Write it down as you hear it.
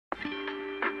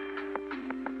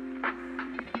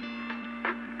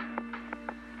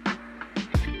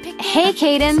Hey,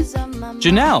 Caden.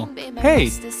 Janelle, hey.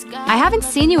 I haven't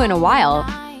seen you in a while.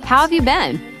 How have you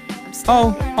been?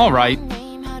 Oh, all right.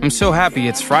 I'm so happy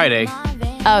it's Friday.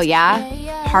 Oh, yeah?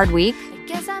 Hard week?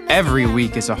 Every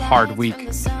week is a hard week.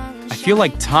 I feel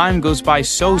like time goes by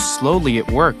so slowly at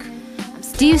work.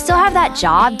 Do you still have that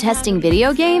job testing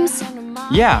video games?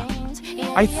 Yeah.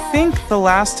 I think the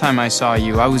last time I saw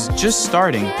you, I was just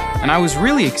starting, and I was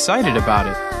really excited about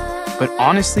it. But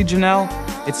honestly, Janelle,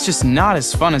 it's just not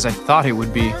as fun as I thought it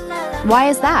would be. Why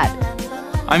is that?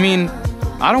 I mean,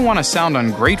 I don't want to sound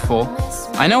ungrateful.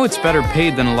 I know it's better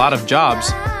paid than a lot of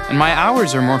jobs, and my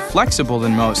hours are more flexible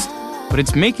than most, but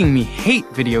it's making me hate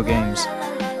video games.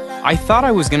 I thought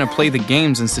I was going to play the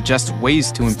games and suggest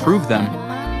ways to improve them,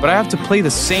 but I have to play the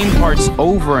same parts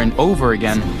over and over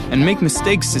again and make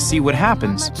mistakes to see what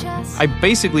happens. I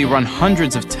basically run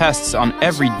hundreds of tests on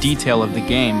every detail of the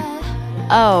game.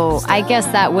 Oh, I guess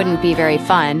that wouldn't be very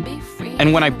fun.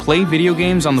 And when I play video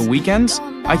games on the weekends,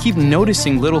 I keep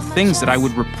noticing little things that I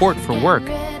would report for work.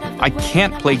 I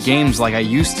can't play games like I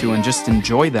used to and just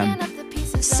enjoy them.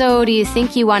 So, do you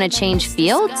think you want to change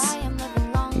fields?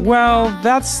 Well,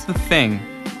 that's the thing.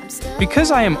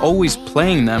 Because I am always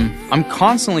playing them, I'm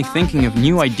constantly thinking of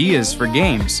new ideas for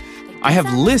games. I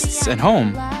have lists at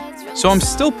home. So I'm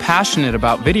still passionate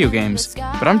about video games,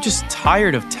 but I'm just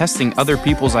tired of testing other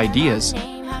people's ideas.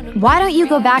 Why don't you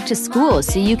go back to school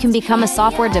so you can become a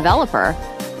software developer?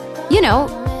 You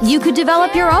know, you could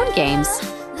develop your own games.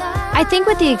 I think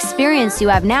with the experience you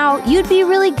have now, you'd be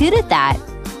really good at that.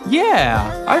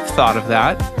 Yeah, I've thought of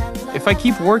that. If I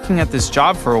keep working at this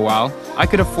job for a while, I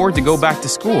could afford to go back to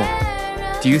school.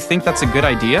 Do you think that's a good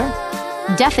idea?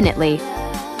 Definitely.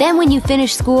 Then when you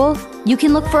finish school, you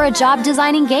can look for a job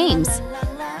designing games.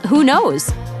 Who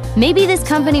knows? Maybe this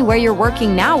company where you're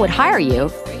working now would hire you.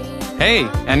 Hey,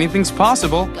 anything's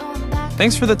possible.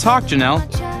 Thanks for the talk, Janelle.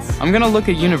 I'm gonna look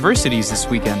at universities this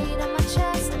weekend.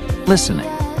 Listening.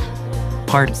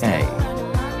 Part A.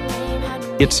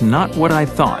 It's not what I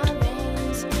thought.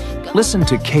 Listen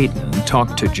to Caden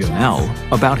talk to Janelle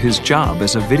about his job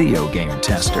as a video game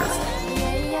tester.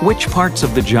 Which parts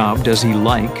of the job does he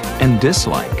like and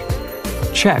dislike?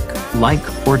 Check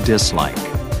like or dislike.